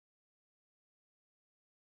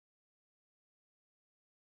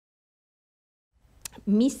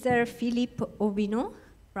Mr. Philippe Aubineau,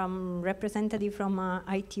 representative from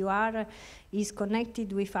ITUR, is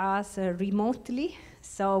connected with us remotely,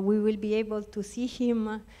 so we will be able to see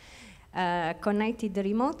him connected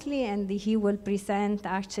remotely, and he will present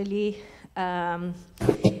actually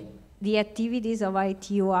the activities of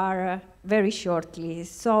ITUR very shortly.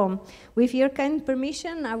 So, with your kind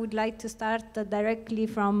permission, I would like to start directly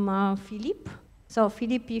from Philippe. So,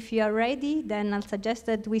 Philippe, if you are ready, then I'll suggest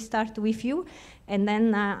that we start with you, and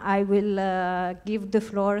then I will give the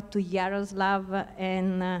floor to Jaroslaw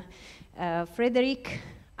and Fryderyk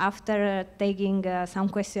after taking some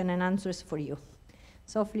question and answers for you.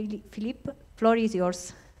 So, Philippe, floor is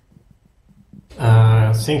yours.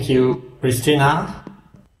 Thank you, Cristina.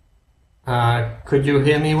 Could you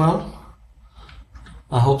hear me well?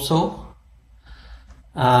 I hope so.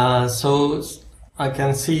 So I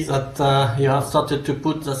can see that you have started to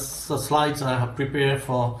put the slides I have prepared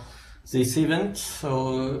for this event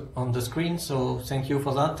on the screen, so thank you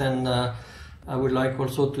for that. And I would like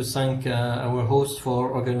also to thank our host for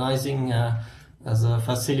organizing as a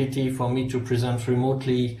facility for me to present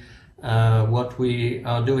remotely what we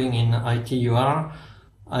are doing in ITUR.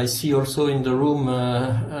 I see also in the room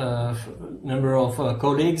a number of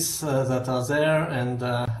colleagues that are there, and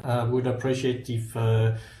I would appreciate if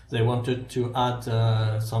they wanted to add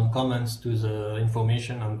some comments to the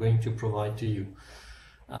information I'm going to provide to you.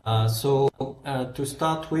 So to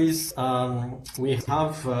start with, we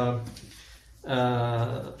have,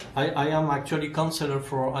 I am actually counselor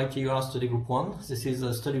for ITUR Study Group 1. This is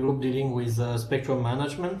a study group dealing with spectrum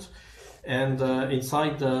management. And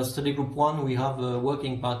inside the study group 1, we have a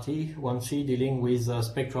working party, 1C, dealing with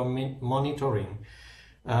spectrum monitoring.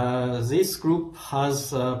 This group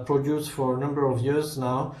has produced for a number of years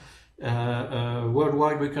now a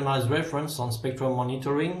worldwide recognized reference on spectrum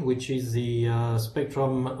monitoring, which is the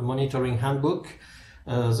Spectrum Monitoring Handbook.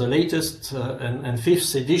 The latest and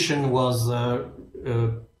fifth edition was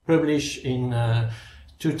published in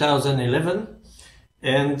 2011.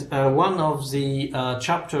 And one of the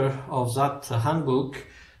chapter of that handbook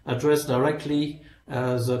addressed directly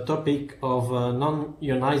the topic of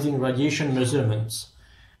non-ionizing radiation measurements.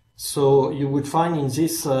 So you would find in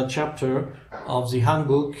this chapter of the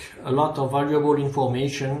handbook a lot of valuable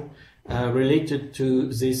information related to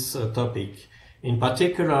this topic. In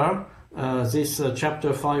particular, this chapter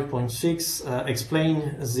 5.6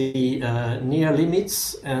 explains the near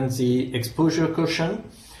limits and the exposure caution.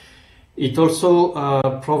 It also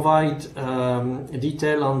provides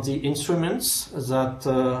detail on the instruments that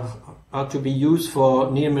are to be used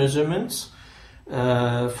for near measurements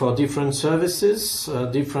for different services,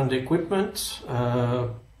 different equipment,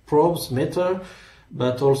 probes, meter,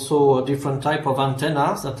 but also different type of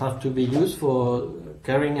antennas that have to be used for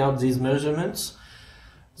carrying out these measurements.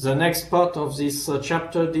 The next part of this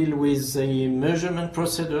chapter deals with the measurement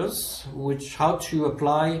procedures, how to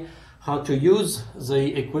apply, how to use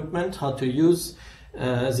the equipment, how to use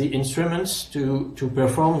the instruments to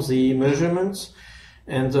perform the measurements,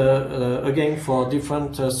 and again for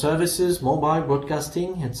different services, mobile,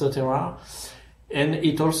 broadcasting, etc. And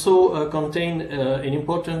it also contains an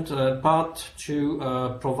important part to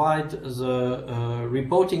provide the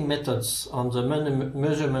reporting methods on the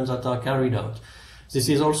measurements that are carried out. This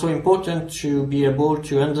is also important to be able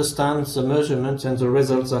to understand the measurements and the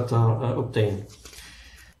results that are obtained.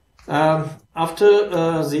 After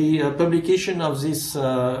the publication of this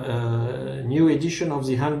new edition of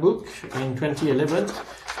the handbook in 2011,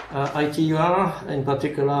 ITUR, in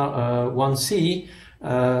particular 1C,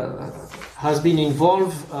 has been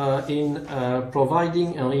involved in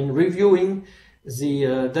providing and in reviewing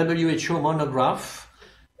the WHO monograph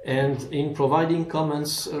and in providing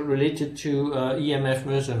comments related to EMF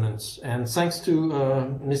measurements. And thanks to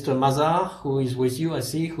Mr. Mazar, who is with you, I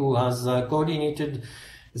see, who has coordinated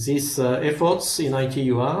these efforts in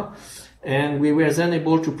ITUR, and we were then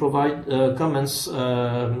able to provide comments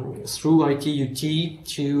through ITUT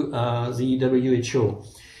to the WHO.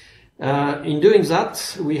 In doing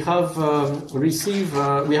that, we have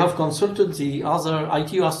consulted the other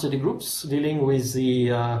ITUR study groups dealing with the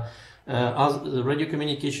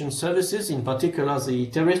radiocommunication services, in particular the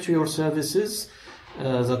terrestrial services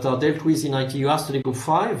that are dealt with in ITUR study group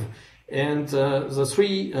 5. And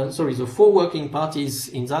the four working parties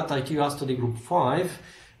in that ITUR study group 5,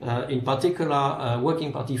 in particular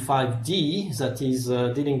working party 5D, that is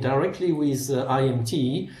dealing directly with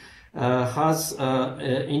IMT, has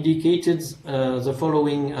indicated the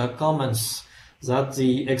following comments: that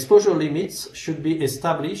the exposure limits should be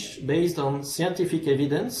established based on scientific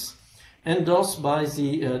evidence endorsed by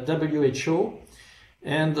the WHO,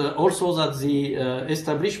 and also that the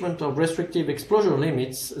establishment of restrictive exposure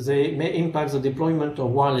limits, they may impact the deployment of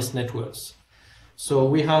wireless networks. So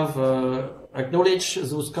we have acknowledged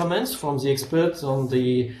those comments from the experts on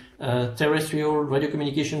the terrestrial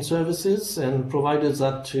radiocommunication services and provided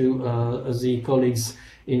that to the colleagues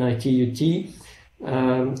in ITUT.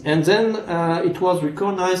 And then it was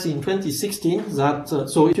recognized in 2016 that,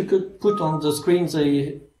 so if you could put on the screen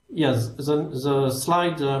the, yes, the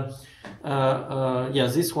slide,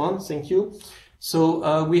 this one, thank you.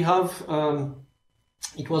 So we have,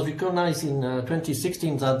 it was recognized in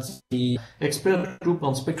 2016 that the expert group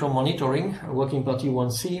on spectrum monitoring, Working Party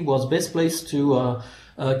 1C, was best placed to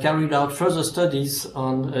carry out further studies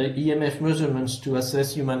on EMF measurements to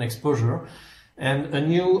assess human exposure. And a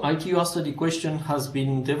new ITUR study question has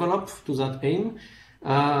been developed to that aim.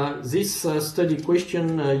 This study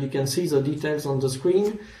question, you can see the details on the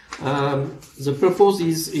screen. The purpose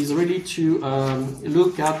is really to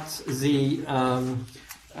look at the,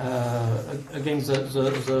 again,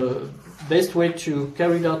 the best way to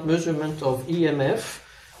carry out measurement of EMF,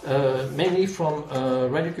 mainly from a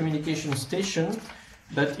radiocommunication station,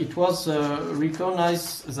 but it was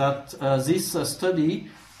recognized that this study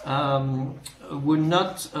would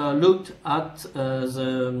not look at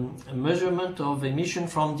the measurement of emission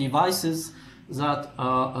from devices that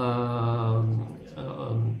are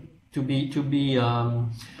to be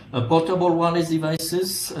portable wireless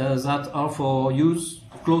devices that are for use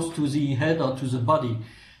close to the head or to the body.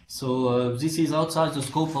 So this is outside the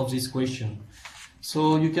scope of this question.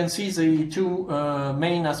 So you can see the two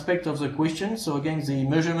main aspects of the question. So again, the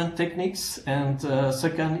measurement techniques, and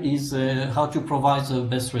second is how to provide the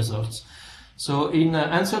best results. So in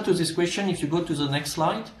answer to this question, if you go to the next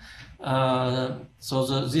slide,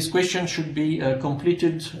 this question should be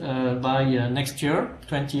completed by next year,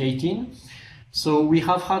 2018. So we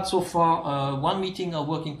have had so far one meeting of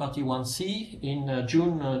Working Party 1C in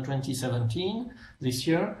June 2017, this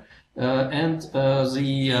year. And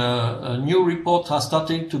the new report has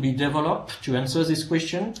started to be developed to answer this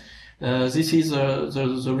question. This is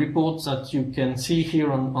the report that you can see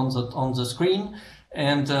here on the screen,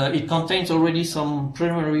 and it contains already some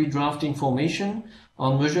preliminary draft information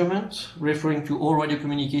on measurement, referring to all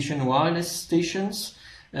radiocommunication wireless stations,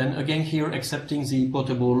 and again here accepting the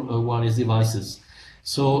portable wireless devices.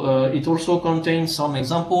 So it also contains some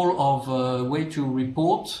example of way to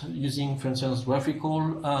report using, for instance,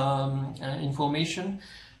 graphical information,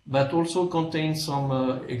 but also contains some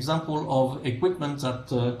example of equipment that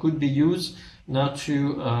could be used now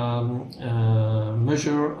to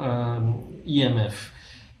measure EMF.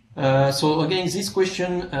 So again, this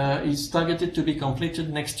question is targeted to be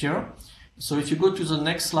completed next year. So if you go to the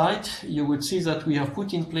next slide, you would see that we have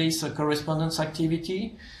put in place a correspondence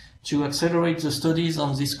activity to accelerate the studies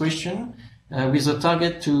on this question, with a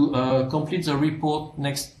target to complete the report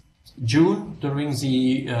next June during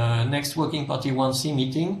the next Working Party 1C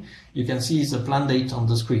meeting. You can see the planned date on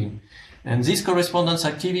the screen. And this correspondence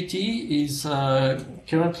activity is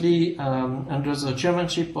currently under the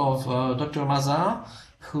chairmanship of Dr. Mazar,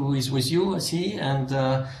 who is with you, I see, and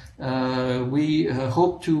we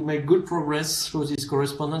hope to make good progress through this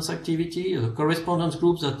correspondence activity, a correspondence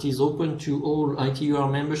group that is open to all ITUR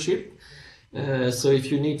membership. So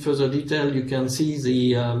if you need further detail, you can see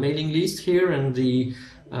the mailing list here and the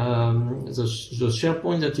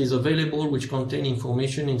SharePoint that is available, which contain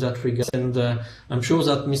information in that regard. And I'm sure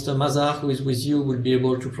that Mr. Mazar, who is with you, will be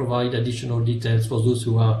able to provide additional details for those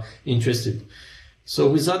who are interested. So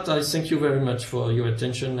with that, I thank you very much for your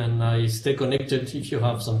attention, and I stay connected if you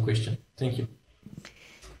have some questions. Thank you.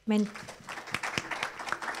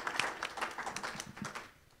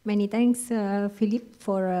 Many thanks, Philippe,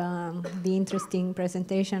 for the interesting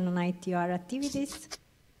presentation on ITUR activities.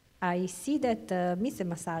 I see that Mr.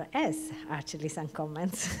 Mazar has actually some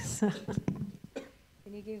comments. So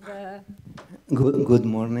can you give Good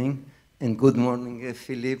morning, and good morning,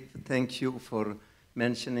 Philippe. Thank you for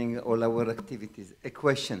mentioning all our activities. A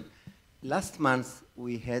question. Last month,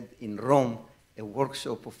 we had in Rome a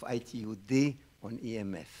workshop of ITUD on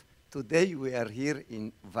EMF. Today, we are here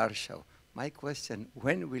in Warsaw. My question,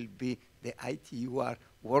 when will be the ITUR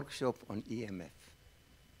workshop on EMF?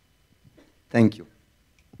 Thank you.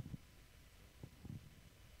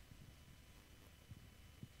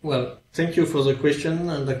 Well, thank you for the question,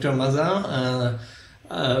 Dr. Mazar.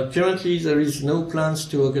 Currently, there is no plans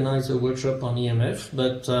to organize a workshop on EMF,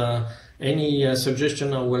 but any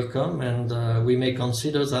suggestions are welcome, and we may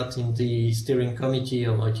consider that in the steering committee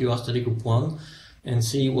of ITUR Study Group 1 and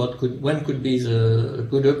see when could be the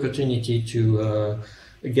good opportunity to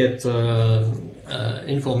get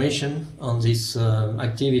information on this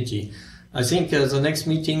activity. I think the next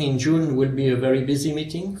meeting in June will be a very busy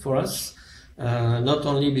meeting for us. Not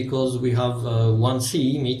only because we have one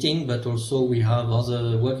CE meeting, but also we have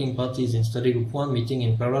other working parties in Study Group 1 meeting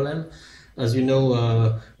in parallel. As you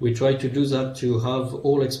know, we try to do that to have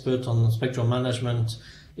all experts on spectrum management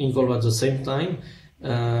involved at the same time.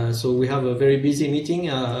 So we have a very busy meeting,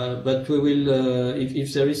 but we will,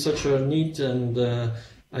 if there is such a need, and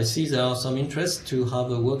I see there are some interest to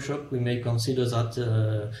have a workshop, we may consider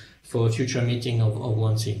that for a future meeting of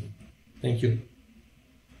 1C. Thank you.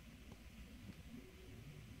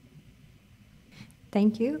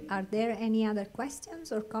 Thank you. Are there any other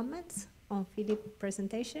questions or comments on Philippe's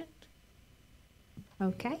presentation?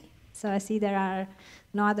 Okay, so I see there are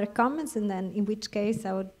no other comments, and then in which case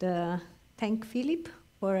I would thank Philippe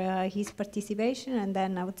for his participation, and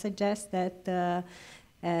then I would suggest that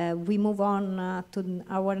we move on to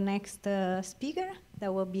our next speaker.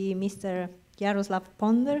 That will be Mr. Jaroslaw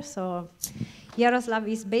Ponder. So Jaroslaw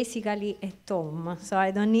is basically a Tom, so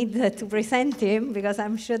I don't need to present him because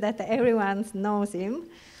I'm sure that everyone knows him.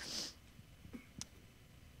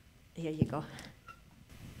 Here you go.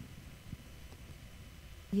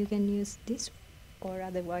 You can use this or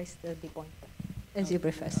otherwise the pointer, as you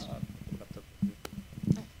prefer.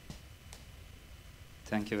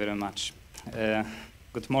 Thank you very much.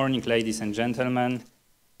 Good morning, ladies and gentlemen.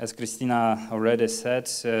 As Cristina already said,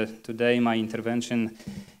 today my intervention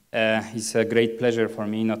is a great pleasure for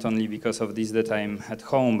me, not only because of this that I'm at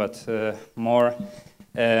home, but more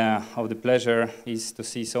of the pleasure is to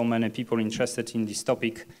see so many people interested in this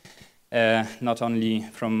topic, not only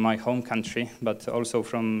from my home country, but also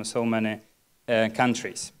from so many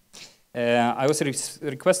countries. I was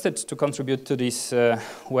requested to contribute to this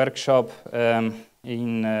workshop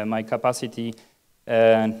in my capacity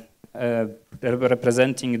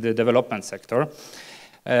representing the development sector.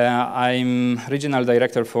 I'm regional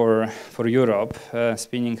director for Europe,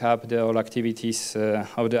 spinning up all activities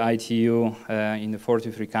of the ITU in the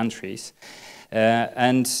 43 countries.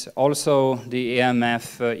 And also the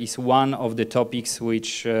EMF is one of the topics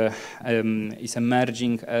which is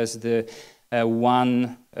emerging as the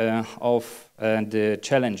one of the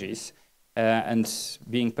challenges and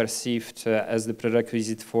being perceived as the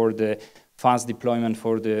prerequisite for the fast deployment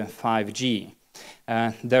for the 5G.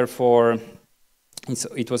 Therefore,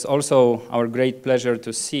 it was also our great pleasure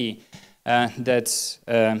to see that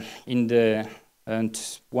in the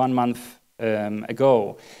 1 month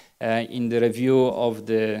ago, in the review of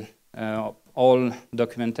the all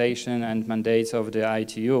documentation and mandates of the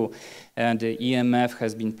ITU, the EMF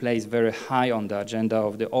has been placed very high on the agenda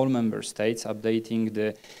of the all member states, updating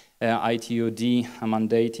the ITUD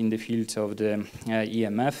mandate in the field of the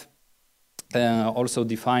EMF. Also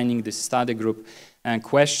defining the study group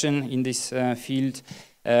question in this field.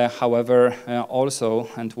 However, also,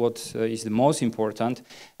 and what is the most important,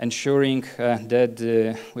 ensuring that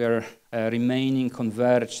we are remaining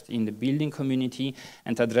converged in the building community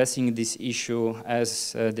and addressing this issue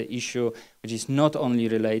as the issue which is not only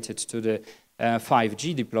related to the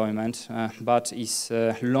 5G deployment, but is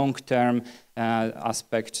long-term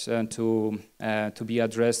aspect to be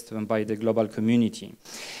addressed by the global community.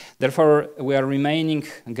 Therefore, we are remaining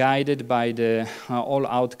guided by the all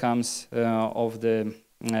outcomes of the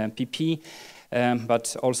PP,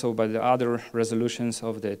 but also by the other resolutions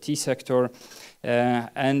of the T sector.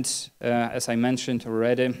 And as I mentioned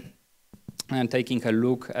already, taking a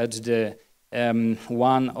look at the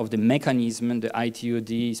one of the mechanisms the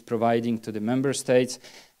ITUD is providing to the member states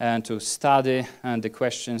to study the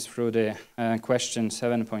questions through the question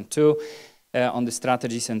 7.2 on the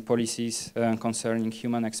strategies and policies concerning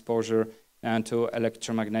human exposure to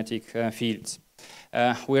electromagnetic fields.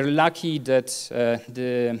 We're lucky that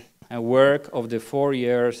the work of the 4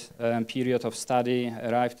 years period of study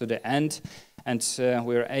arrived to the end, and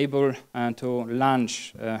we're able to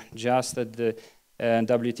launch just at the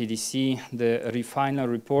WTDC the final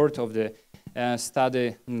report of the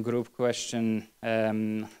study group question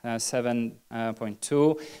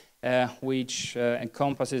 7.2, which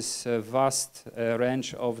encompasses a vast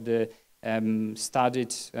range of the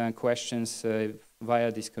studied questions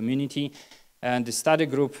via this community. And the study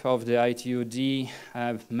group of the ITUD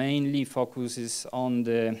mainly focuses on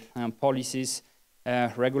the policies,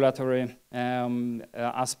 regulatory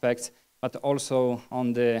aspects, but also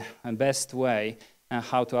on the best way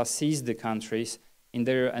how to assist the countries in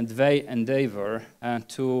their endeavor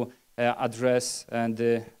to address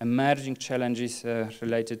the emerging challenges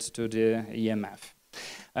related to the EMF.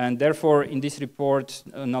 And therefore, in this report,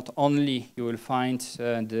 not only you will find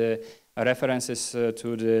the references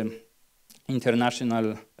to the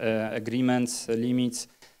international agreements, limits,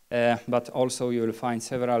 but also you will find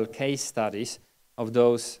several case studies of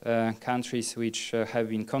those countries which have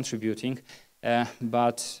been contributing.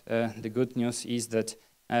 But the good news is that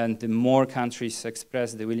the more countries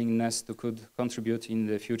express the willingness to contribute in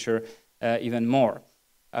the future even more.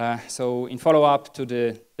 So in follow-up to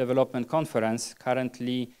the development conference,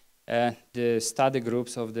 currently the study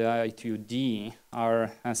groups of the ITUD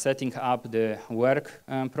are setting up the work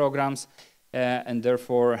programs, and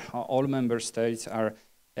therefore all member states are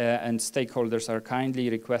and stakeholders are kindly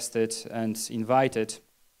requested and invited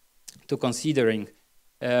to considering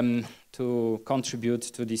to contribute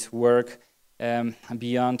to this work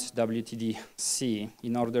beyond WTDC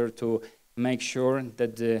in order to make sure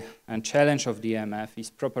that the challenge of the EMF is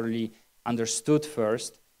properly understood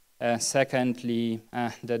first. Secondly,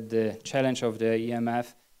 that the challenge of the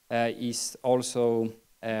EMF is also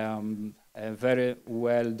very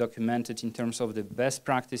well documented in terms of the best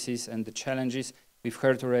practices and the challenges. We've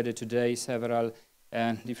heard already today several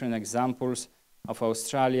different examples of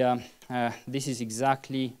Australia. This is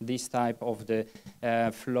exactly this type of the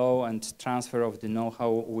flow and transfer of the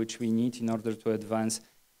know-how which we need in order to advance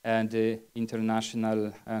the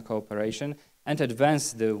international cooperation and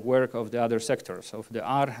advance the work of the other sectors, of the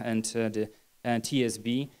R and the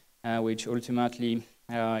TSB, which ultimately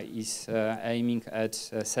is aiming at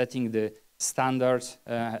setting the standards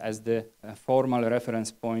as the formal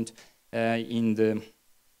reference point in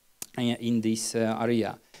this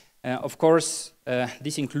area. Of course,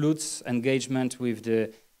 this includes engagement with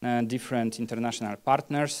the different international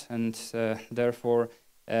partners, and therefore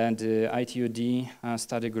the ITUD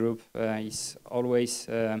study group is always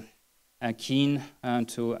keen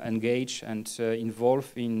to engage and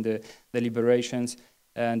involve in the deliberations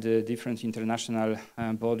and the different international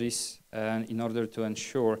bodies in order to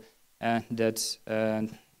ensure that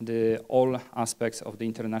all aspects of the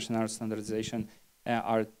international standardization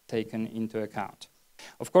are taken into account.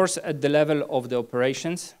 Of course, at the level of the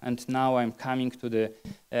operations, and now I'm coming to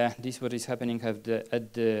this what is happening at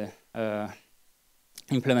the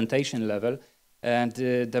implementation level,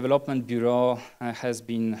 the Development Bureau has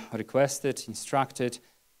been requested, instructed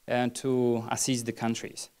to assist the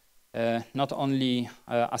countries. Not only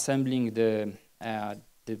assembling the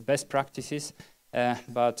best practices,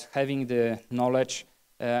 but having the knowledge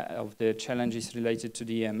of the challenges related to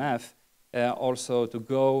the EMF, also to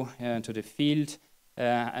go to the field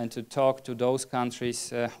and to talk to those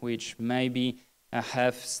countries which maybe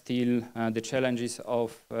have still the challenges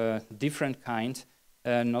of different kind,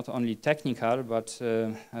 not only technical, but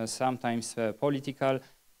sometimes political,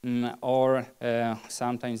 or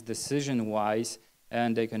sometimes decision-wise,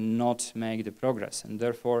 and they cannot make the progress. And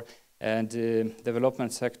therefore, the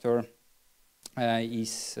development sector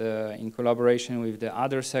is, in collaboration with the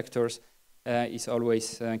other sectors, is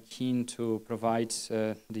always keen to provide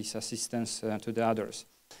this assistance to the others.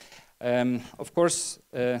 Of course,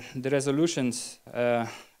 the resolutions,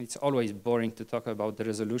 it's always boring to talk about the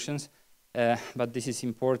resolutions, but this is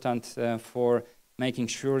important for making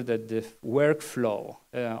sure that the workflow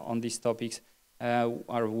on these topics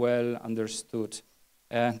are well understood.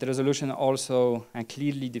 The resolution also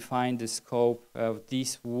clearly defined the scope of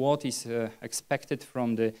this, what is expected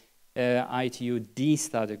from the ITUD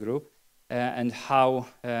study group, and how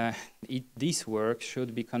this work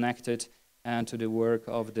should be connected to the work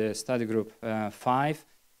of the study group 5,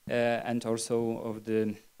 and also of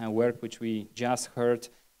the work which we just heard,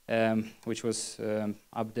 which was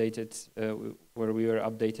updated, where we were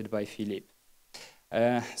updated by Philippe.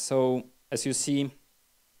 So, as you see,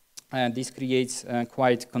 this creates a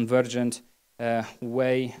quite convergent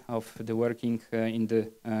way of the working in the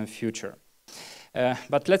future.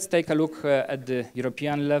 But let's take a look at the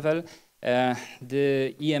European level.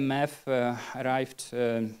 The EMF arrived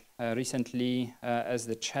recently as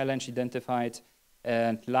the challenge identified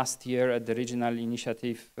last year at the Regional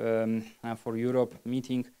Initiative for Europe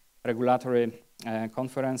meeting regulatory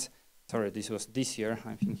conference. Sorry, this was this year.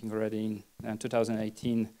 I'm thinking already in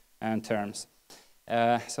 2018 terms.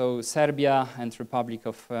 So Serbia and Republic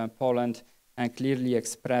of Poland clearly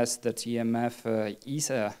expressed that EMF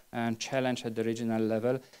is a challenge at the regional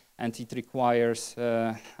level, and it requires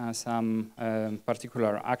some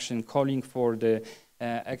particular action, calling for the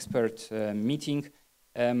expert meeting,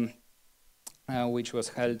 which was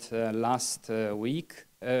held last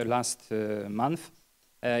month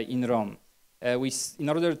in Rome. In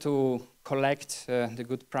order to collect the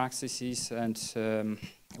good practices, and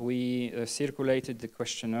we circulated the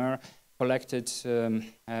questionnaire, collected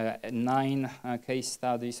 9 case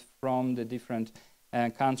studies from the different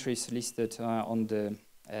countries listed on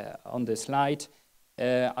the slide.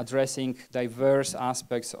 addressing diverse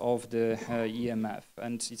aspects of the EMF.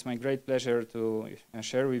 And it's my great pleasure to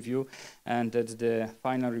share with you and that the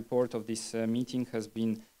final report of this meeting has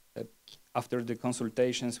been, after the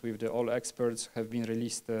consultations with all experts, have been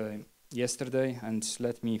released yesterday. And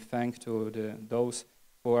let me thank to those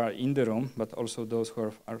who are in the room, but also those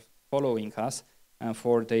who are following us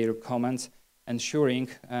for their comments, ensuring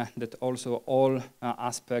that also all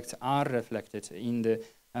aspects are reflected in the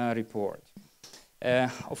report.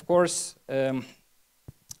 Of course, there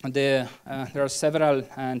are several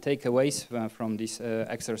takeaways from this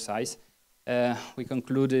exercise. We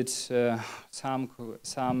concluded some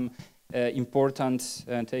important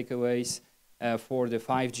takeaways for the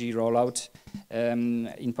 5G rollout,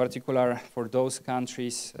 in particular for those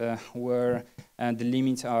countries where the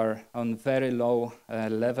limits are on very low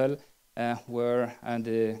level, where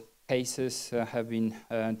the cases have been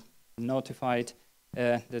notified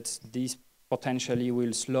that these potentially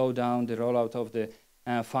will slow down the rollout of the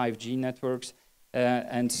 5G networks,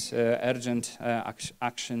 and urgent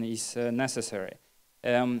action is necessary.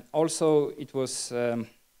 Also, it was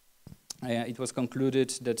concluded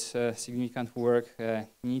that significant work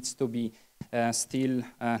needs to be still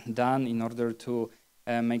done in order to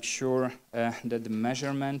make sure that the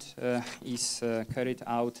measurement is carried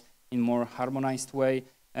out in more harmonized way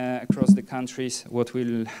across the countries, what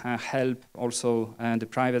will help also the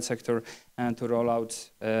private sector to roll out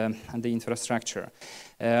the infrastructure.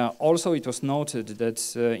 Also, it was noted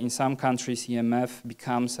that in some countries EMF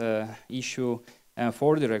becomes an issue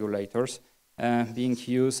for the regulators, being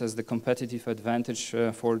used as the competitive advantage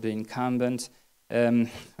for the incumbent,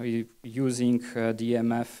 using the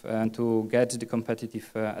EMF to get the competitive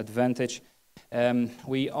advantage.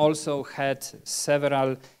 We also had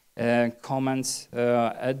several comments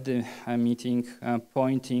at the meeting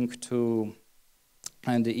pointing to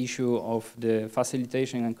the issue of the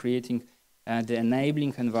facilitation and creating the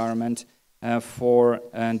enabling environment for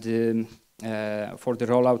the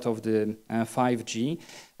rollout of the 5G,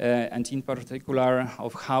 and in particular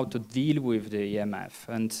of how to deal with the EMF.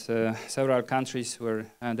 And several countries were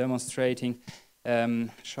demonstrating,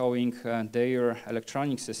 showing their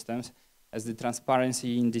electronic systems, as the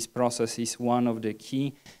transparency in this process is one of the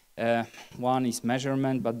key. One is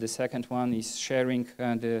measurement, but the second one is sharing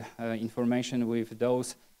the information with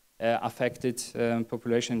those affected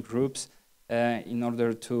population groups in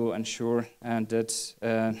order to ensure that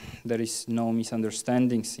there is no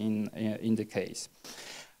misunderstandings in the case.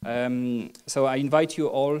 So I invite you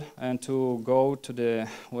all to go to the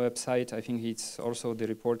website. I think it's also the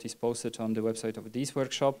report is posted on the website of this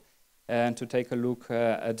workshop, and to take a look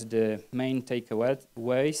at the main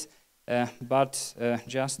takeaways. But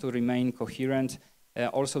just to remain coherent,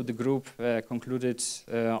 also the group concluded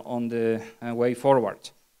on the way forward.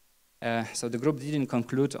 So the group didn't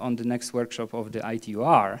conclude on the next workshop of the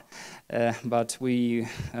ITUR, but we,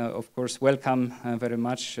 of course, welcome very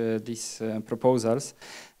much these proposals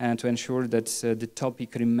to ensure that the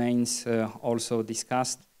topic remains also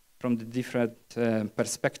discussed from the different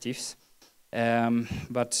perspectives.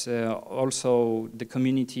 But also the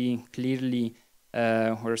community clearly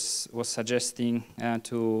was suggesting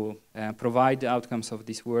to provide the outcomes of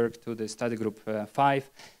this work to the study group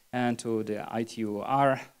 5 and to the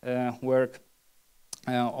ITUR work.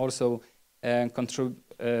 Also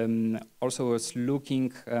was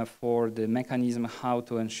looking for the mechanism how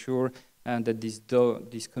to ensure that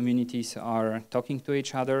these communities are talking to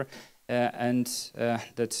each other and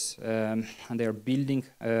that they are building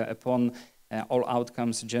upon all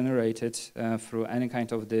outcomes generated through any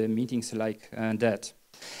kind of the meetings like that.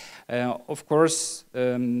 Of course,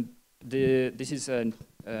 this is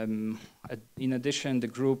in addition, the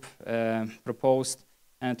group proposed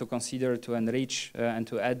to consider to enrich and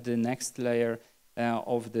to add the next layer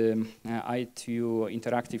of the ITU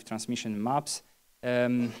interactive transmission maps,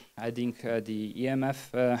 adding the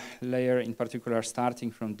EMF layer, in particular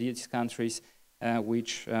starting from these countries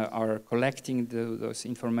which are collecting those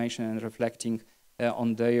information and reflecting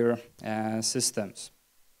on their systems.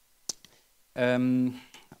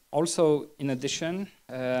 Also, in addition,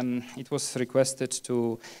 it was requested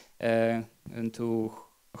to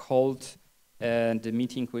hold the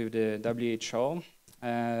meeting with the WHO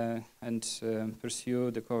and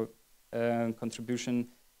pursue the contribution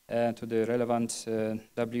to the relevant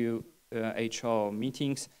WHO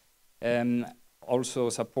meetings. Also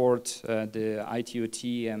support the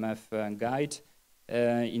ITU-T EMF guide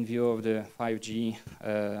in view of the 5G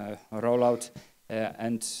rollout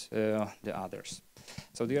and the others.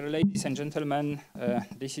 So, dear ladies and gentlemen,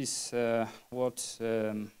 this is what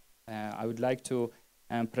I would like to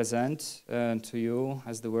present to you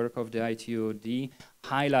as the work of the ITUD,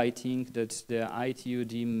 highlighting that the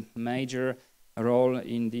ITUD major role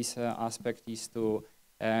in this aspect is to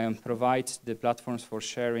provide the platforms for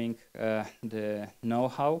sharing the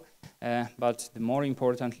know-how, but more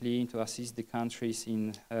importantly to assist the countries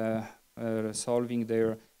in solving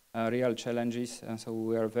their real challenges. So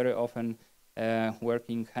we are very often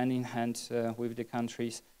working hand in hand with the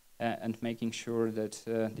countries and making sure that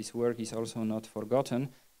this work is also not forgotten,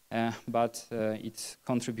 but it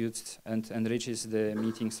contributes and enriches the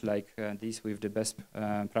meetings like this with the best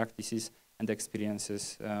practices and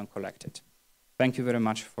experiences collected. Thank you very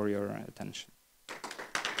much for your attention.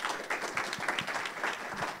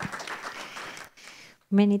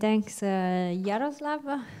 Many thanks,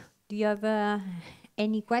 Jaroslaw. Do you have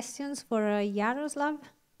any questions for Jaroslaw?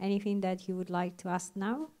 Anything that you would like to ask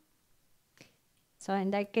now? So in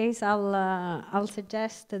that case, I'll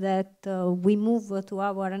suggest that we move to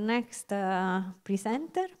our next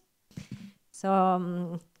presenter.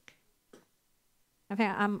 So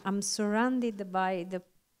I'm surrounded by the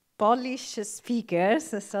Polish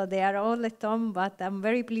speakers, so they are all at home, but I'm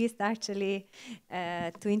very pleased actually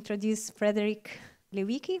to introduce Fryderyk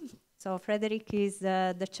Lewicki. So Fryderyk is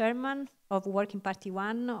the chairman of Working Party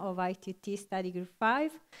 1 of ITUT Study Group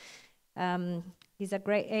 5. He's a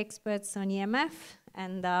great expert on EMF,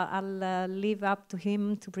 and I'll leave up to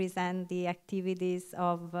him to present the activities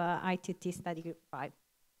of ITUT Study Group 5.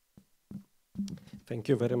 Thank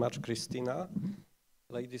you very much, Cristina.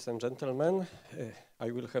 Ladies and gentlemen,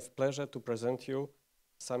 I will have pleasure to present you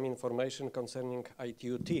some information concerning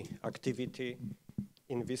ITUT activity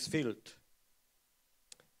in this field.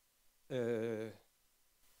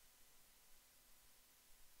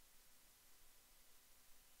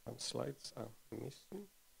 Some slides are missing.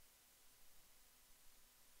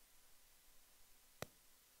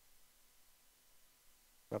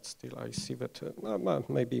 But still I see that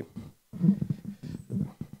maybe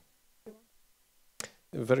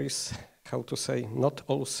there is, how to say, not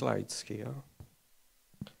all slides here.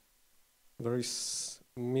 There is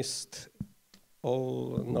missed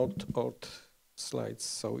all not odd slides.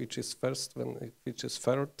 So each is first, then each is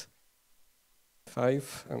third,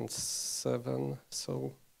 5 and 7.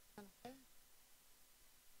 So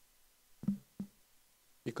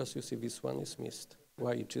because you see this one is missed.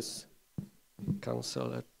 Why it is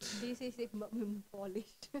Counsellor? This is in Polish.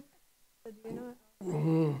 So do you know? Do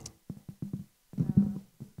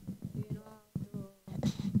you know how to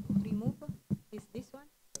remove? Is this one?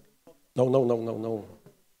 No.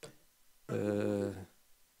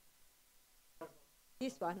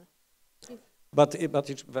 This one. But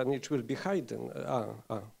when it will be hidden.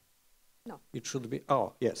 No. It should be.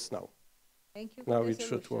 Oh yes, now. Thank you. Now it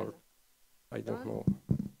should work. I don't know.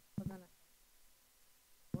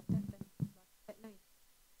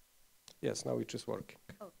 Yes, now it is working.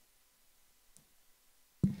 Oh.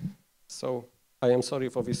 So I am sorry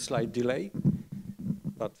for this slight delay,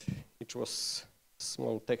 but it was a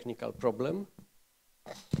small technical problem.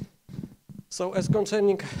 So as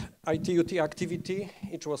concerning ITUT activity,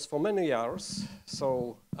 it was for many years.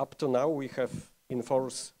 So up to now we have in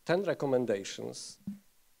force 10 recommendations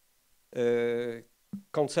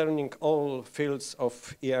concerning all fields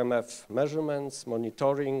of EMF measurements,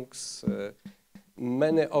 monitorings.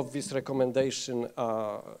 Many of these recommendations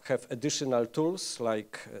have additional tools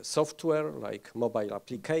like software, like mobile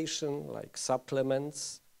application, like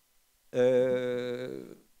supplements.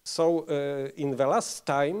 So in the last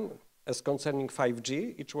time, as concerning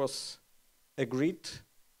 5G, it was agreed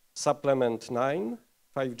supplement 9,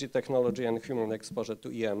 5G technology and human exposure to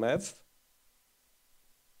EMF.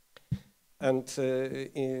 And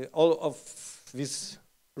all of these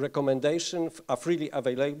recommendations are freely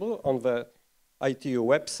available on the ITU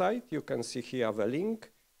website. You can see here the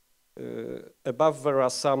link. Above there are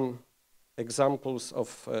some examples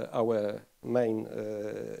of our main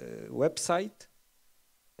website.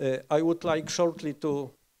 I would like shortly to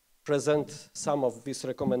present some of these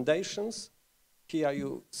recommendations. Here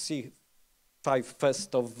you see 5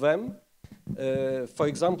 first of them. For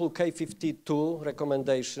example, K52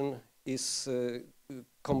 recommendation is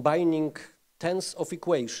combining tens of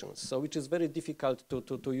equations, so it is very difficult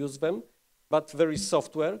to use them. But there is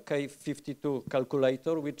software, K52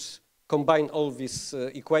 calculator, which combine all these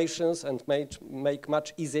equations and make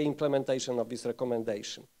much easier implementation of this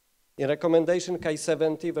recommendation. In recommendation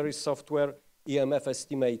K70, there is software EMF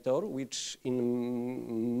estimator, which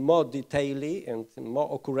in more detailly and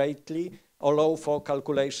more accurately allow for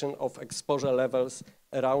calculation of exposure levels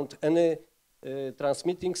around any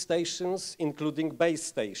transmitting stations, including base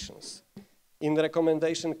stations. In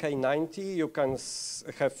recommendation K90, you can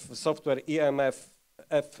have software EMF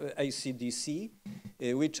FACDC,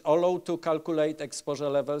 which allow to calculate exposure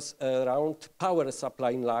levels around power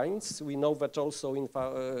supply lines. We know that also in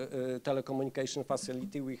telecommunication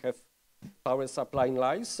facility we have power supply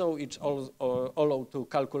lines, so it allow to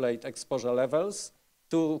calculate exposure levels,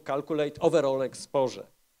 to calculate overall exposure.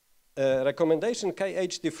 Recommendation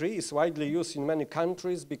KHD3 is widely used in many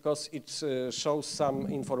countries because it shows some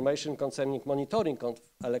information concerning monitoring of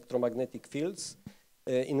electromagnetic fields.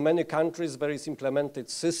 In many countries there is implemented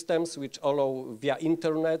systems which allow via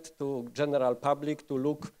internet to general public to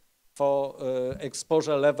look for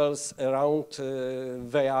exposure levels around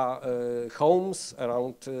their homes,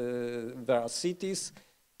 around their cities.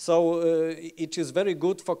 So it is very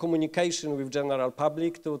good for communication with general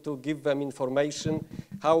public to give them information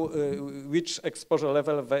how which exposure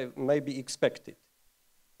level may be expected.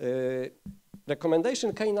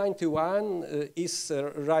 Recommendation K91 is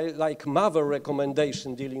like mother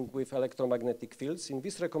recommendation dealing with electromagnetic fields. In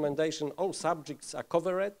this recommendation, all subjects are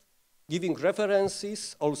covered, giving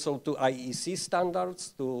references also to IEC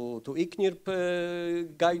standards, to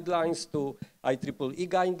ICNIRP guidelines, to IEEE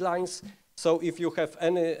guidelines. So if you have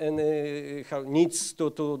any needs to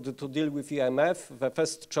deal with EMF, the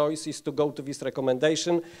first choice is to go to this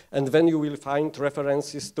recommendation, and then you will find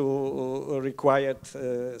references to required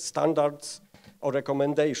standards or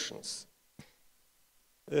recommendations.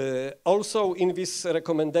 Also in this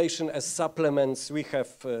recommendation as supplements we have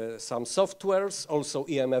some softwares, also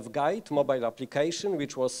EMF guide, mobile application,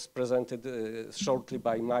 which was presented shortly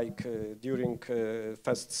by Mike during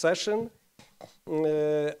first session.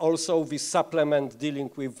 Also this supplement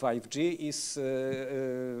dealing with 5G is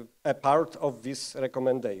a part of this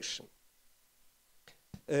recommendation.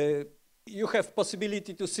 You have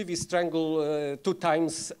possibility to see this triangle 2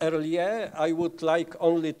 times earlier. I would like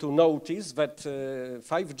only to notice that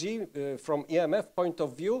 5G from EMF point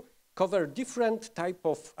of view cover different type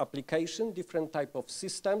of application, different type of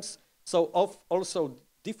systems, so also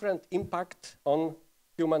different impact on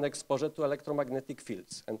human exposure to electromagnetic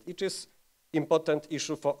fields, and it is important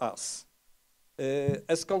issue for us.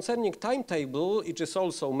 As concerning timetable, it is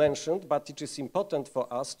also mentioned, but it is important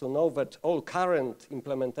for us to know that all current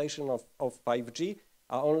implementation of 5G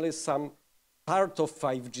are only some part of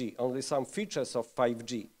 5G, only some features of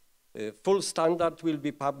 5G. Full standard will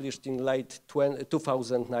be published in late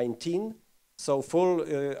 2019, so full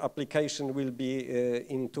application will be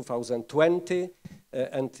in 2020,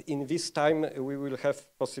 and in this time we will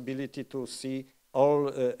have possibility to see all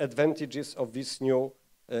advantages of this new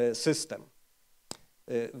system.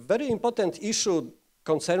 Very important issue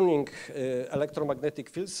concerning electromagnetic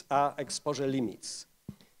fields are exposure limits.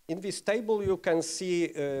 In this table you can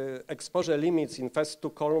see exposure limits in first 2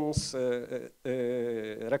 columns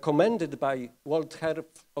recommended by World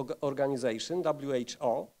Health Organization,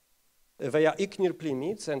 WHO. They are ICNIRP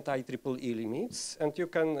limits and IEEE limits, and you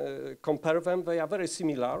can compare them. They are very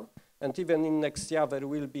similar, and even in next year they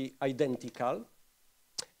will be identical.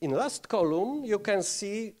 In last column, you can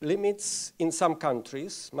see limits in some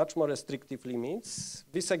countries, much more restrictive limits.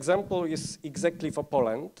 This example is exactly for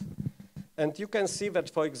Poland. And you can see that,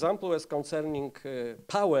 for example, as concerning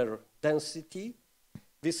power density,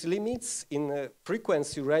 these limits in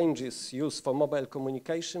frequency ranges used for mobile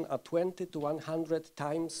communication are 20 to 100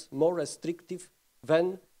 times more restrictive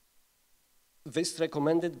than this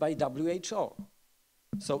recommended by WHO.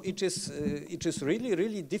 So it is really,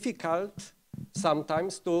 really difficult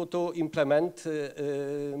sometimes to implement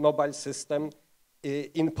mobile system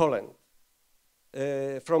in Poland.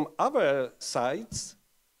 From other sides,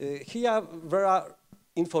 here there are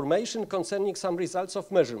information concerning some results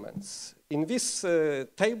of measurements. In this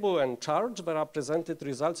table and chart, there are presented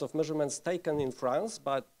results of measurements taken in France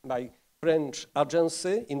by French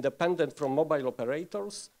agency, independent from mobile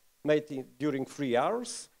operators, made during 3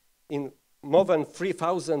 years, in more than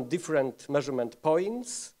 3,000 different measurement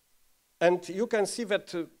points. And you can see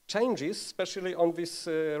that changes, especially on this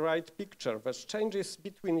right picture, the changes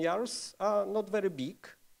between years are not very big.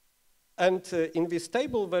 And in this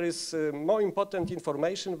table, there is more important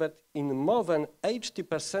information that in more than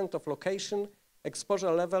 80% of location,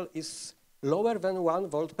 exposure level is lower than 1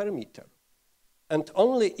 volt per meter. And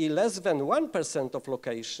only in less than 1% of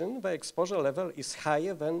location, the exposure level is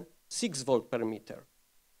higher than 6 volt per meter.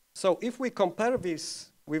 So if we compare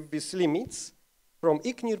this with these limits, from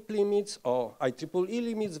ICNIRP limits or IEEE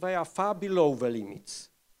limits, they are far below the limits.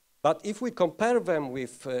 But if we compare them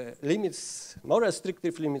with limits, more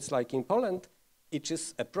restrictive limits like in Poland, it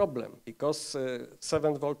is a problem because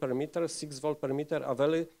 7 volt per meter, 6 volt per meter are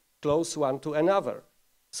very close one to another.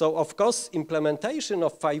 So of course, implementation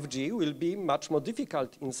of 5G will be much more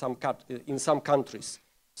difficult in some countries.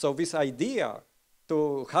 So this idea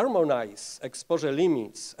to harmonize exposure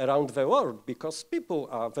limits around the world, because people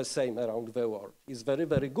are the same around the world, is very,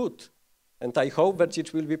 very good. And I hope that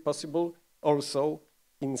it will be possible also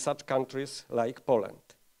in such countries like Poland.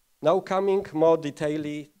 Now coming more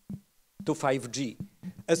detailedly to 5G.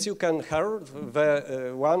 As you can hear,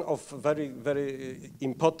 one of very, very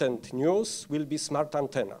important news will be smart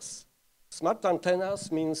antennas. Smart antennas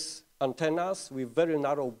means antennas with very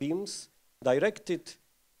narrow beams directed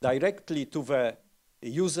directly to the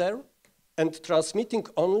user and transmitting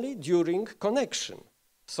only during connection.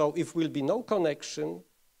 So if will be no connection,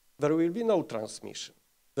 there will be no transmission.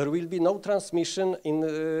 There will be no transmission in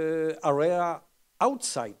area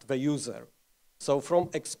outside the user. So from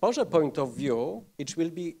exposure point of view, it will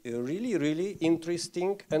be a really, really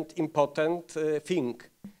interesting and important thing.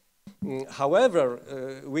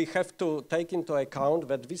 However, we have to take into account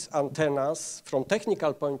that these antennas, from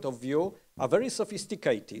technical point of view, are very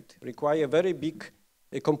sophisticated, require very big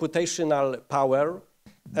computational power,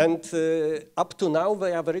 and up to now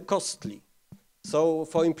they are very costly. So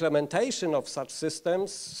for implementation of such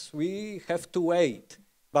systems, we have to wait.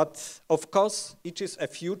 But of course, it is a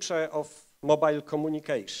future of mobile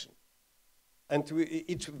communication. And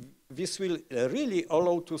this will really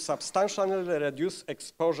allow to substantially reduce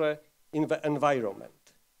exposure in the environment.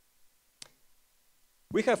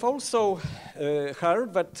 We have also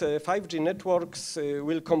heard that 5G networks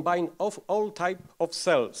will combine all types of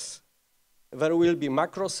cells. There will be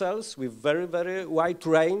macro cells with very, very wide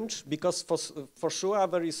range, because for sure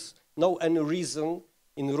there is no any reason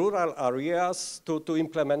in rural areas to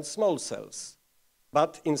implement small cells.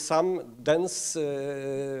 But in some dense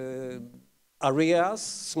areas,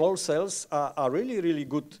 small cells are really, really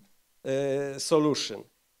good solution.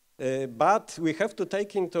 But we have to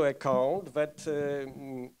take into account that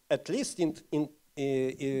at least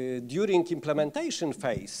during implementation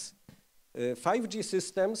phase, 5G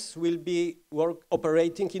systems will be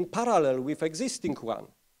operating in parallel with existing one.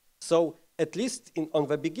 So at least on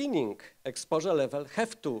the beginning, exposure level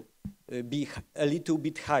have to be a little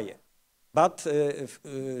bit higher. But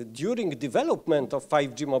during development of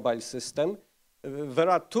 5G mobile system, there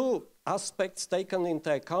are two aspects taken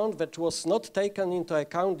into account that was not taken into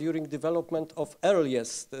account during development of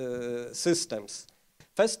earliest systems.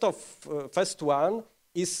 First one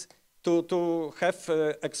is to have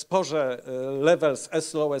exposure levels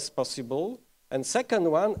as low as possible, and second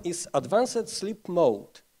one is advanced sleep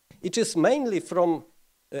mode. It is mainly from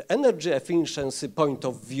energy efficiency point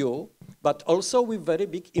of view, but also with very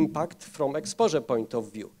big impact from exposure point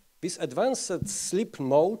of view. This advanced sleep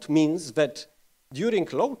mode means that during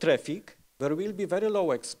low traffic, there will be very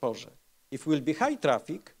low exposure. If will be high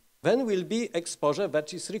traffic, then will be exposure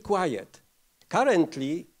that is required.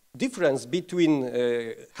 Currently, difference between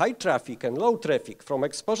high traffic and low traffic from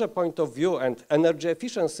exposure point of view and energy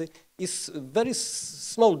efficiency is very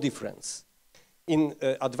small difference. In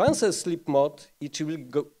advanced sleep mode, it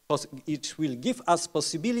will give us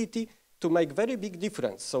possibility to make very big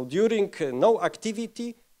difference. So during no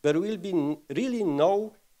activity, there will be really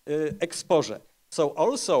no exposure. So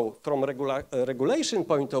also from regulation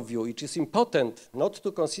point of view, it is important not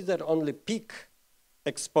to consider only peak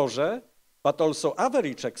exposure, but also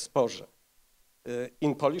average exposure.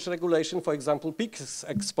 In Polish regulation, for example, peak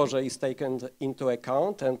exposure is taken into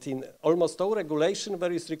account, and in almost all regulation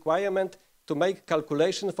there is requirement to make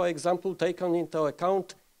calculation, for example, taken into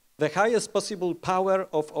account the highest possible power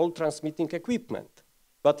of all transmitting equipment.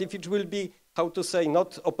 But if it will be, how to say,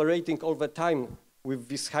 not operating all the time with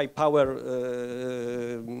this high power,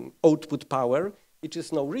 output power, it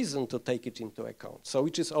is no reason to take it into account. So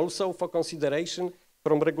it is also for consideration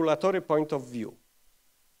from regulatory point of view.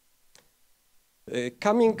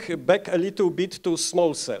 Coming back a little bit to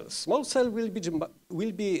small cells. Small cell will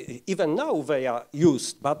be even now they are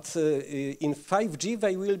used, but in 5G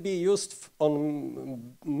they will be used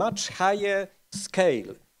on much higher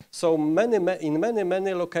scale. So in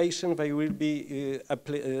many locations they will be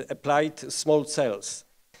applied small cells.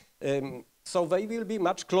 So they will be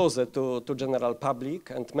much closer to general public,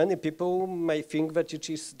 and many people may think that it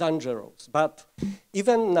is dangerous. But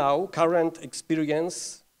even now, current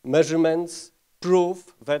experience, measurements prove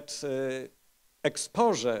that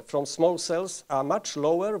exposure from small cells are much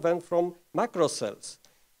lower than from macro cells.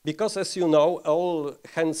 Because as you know, all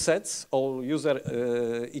handsets, all user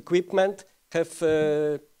equipment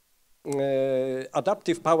have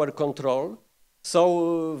adaptive power control.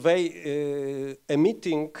 So they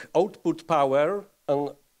emitting output power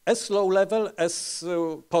on as low level as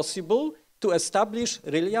possible to establish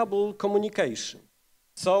reliable communication.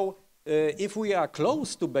 So if we are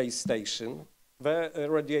close to base station, the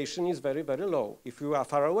radiation is very, very low. If you are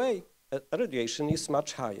far away, radiation is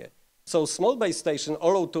much higher. So small base station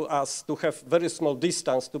allow to us to have very small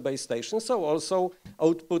distance to base station, so also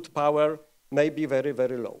output power may be very,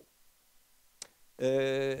 very low.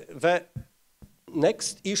 The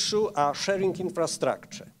next issue are sharing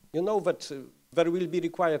infrastructure. You know that there will be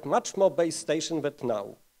required much more base stations than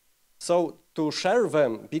now. So to share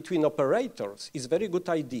them between operators is a very good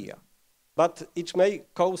idea. But it may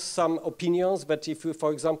cause some opinions that if you,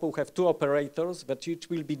 for example, have two operators, that it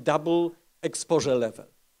will be double exposure level.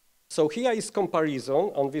 So here is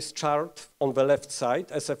comparison on this chart on the left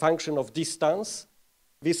side as a function of distance.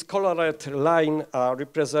 This colored line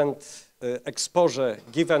represents exposure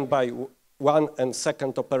given by one and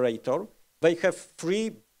second operator. They have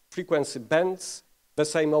three frequency bands, the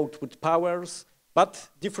same output powers, but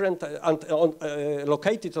different,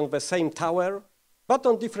 located on the same tower, but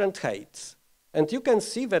on different heights. And you can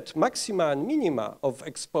see that maxima and minima of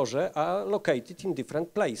exposure are located in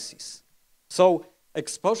different places. So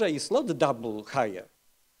exposure is not double higher.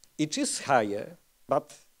 It is higher,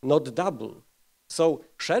 but not double. So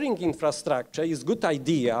sharing infrastructure is a good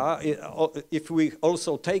idea if we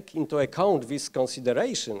also take into account this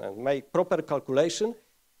consideration and make proper calculation.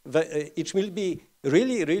 It will be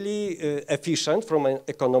really, really efficient from an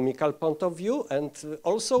economical point of view and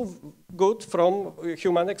also good from a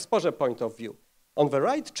human exposure point of view. On the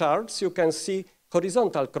right charts, you can see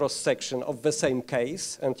horizontal cross-section of the same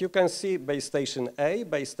case, and you can see base station A,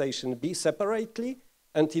 base station B separately,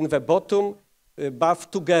 and in the bottom,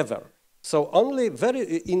 both together. So only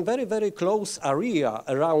in very, very close area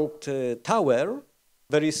around tower,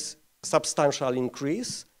 there is substantial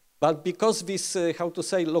increase, but because this, how to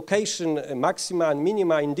say, location maxima and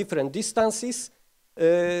minima in different distances,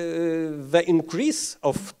 the increase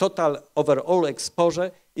of total overall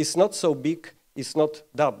exposure is not so big, is not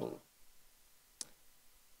double.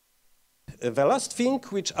 The last thing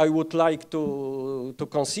which I would like to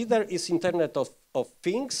consider is Internet of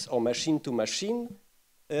Things or machine to machine.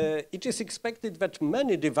 It is expected that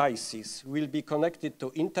many devices will be connected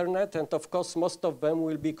to internet, and of course most of them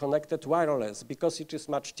will be connected wireless because it is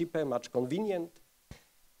much cheaper, much convenient.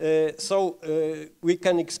 So we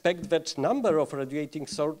can expect that number of radiating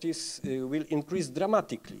sources will increase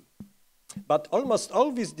dramatically. But almost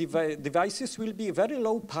all these devices will be very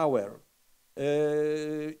low power.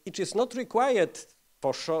 It is not required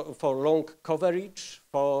for long coverage,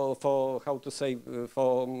 for how to say,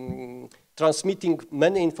 for transmitting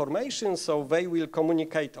many information, so they will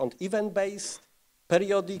communicate on event-based,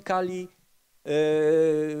 periodically.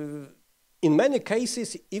 In many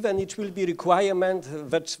cases, even it will be requirement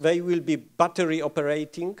that they will be battery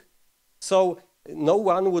operating. So no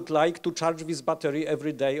one would like to charge this battery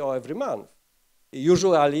every day or every month.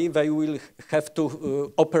 Usually, they will have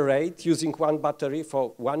to operate using one battery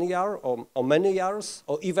for 1 year or many years,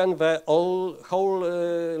 or even the whole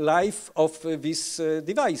life of these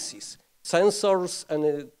devices. Sensors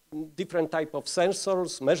and different type of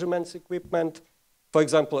sensors, measurements equipment, for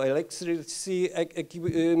example, electricity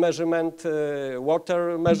measurement,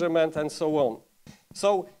 water measurement, and so on.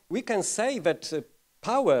 So we can say that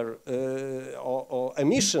power or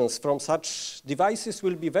emissions from such devices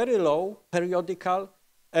will be very low, periodical,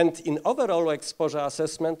 and in overall exposure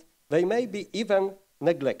assessment, they may be even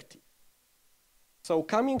neglected. So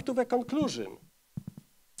coming to the conclusion,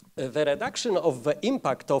 the reduction of the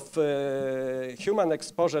impact of human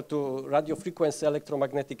exposure to radio frequency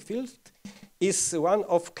electromagnetic field is one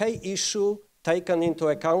of key issues taken into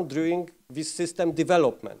account during this system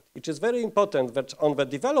development. It is very important that on the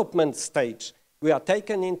development stage, we are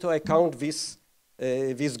taking into account this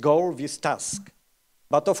goal, this task.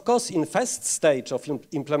 But of course, in first stage of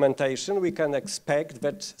implementation, we can expect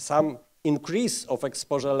that some increase of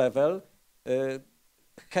exposure level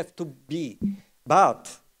have to be. But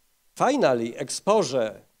finally,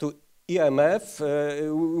 exposure to EMF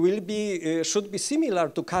should be similar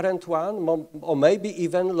to current one, or maybe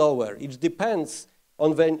even lower. It depends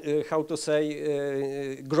on the, how to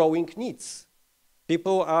say, growing needs.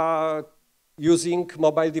 People are using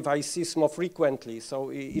mobile devices more frequently, so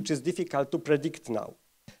it is difficult to predict now.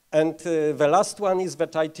 And the last one is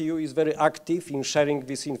that ITU is very active in sharing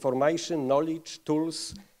this information, knowledge,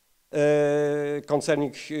 tools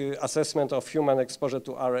concerning assessment of human exposure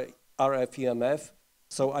to RF EMF.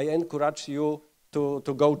 So I encourage you to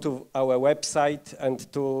go to our website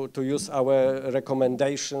and to use our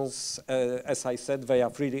recommendations. As I said, they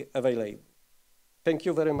are freely available. Thank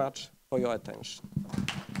you very much for your attention.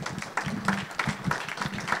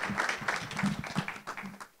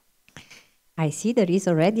 I see there is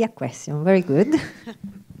already a question. Very good.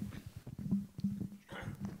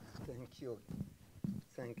 Thank you.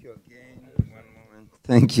 Thank you again. 1 moment.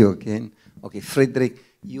 Thank you again. Okay, Fryderyk,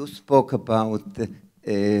 you spoke about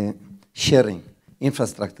sharing,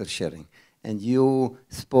 infrastructure sharing, and you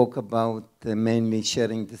spoke about mainly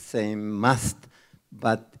sharing the same mast,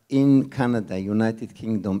 but in Canada, United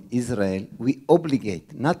Kingdom, Israel, we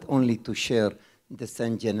obligate not only to share the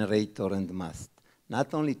same generator and mast,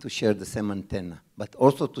 not only to share the same antenna, but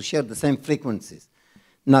also to share the same frequencies.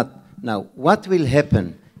 Now, what will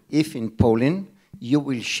happen if in Poland you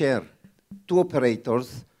will share, two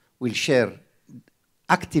operators will share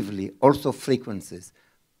actively also frequencies?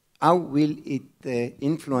 How will it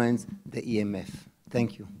influence the EMF?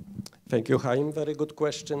 Thank you. Thank you, Chaim. Very good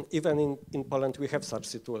question. Even in Poland, we have such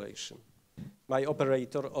situation. My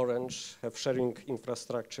operator, Orange, have sharing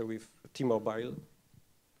infrastructure with T-Mobile,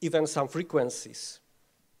 even some frequencies.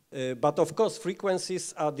 But of course,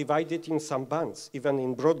 frequencies are divided in some bands, even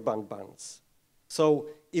in broadband bands. So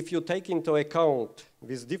if you take into account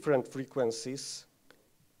these different frequencies,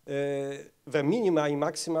 the minima and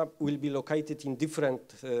maxima will be located in different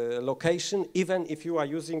location, even if you are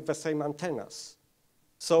using the same antennas.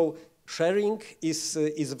 So sharing is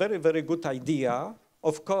very, very good idea,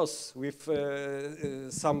 of course, with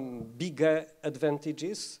some bigger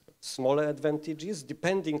advantages, smaller advantages,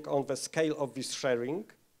 depending on the scale of this sharing.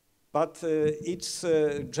 But it's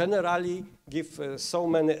generally give so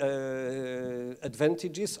many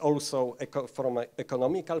advantages, also from an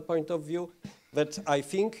economical point of view, that I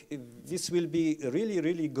think this will be really,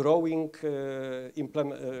 really growing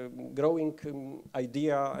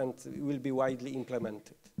idea and will be widely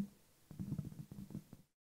implemented.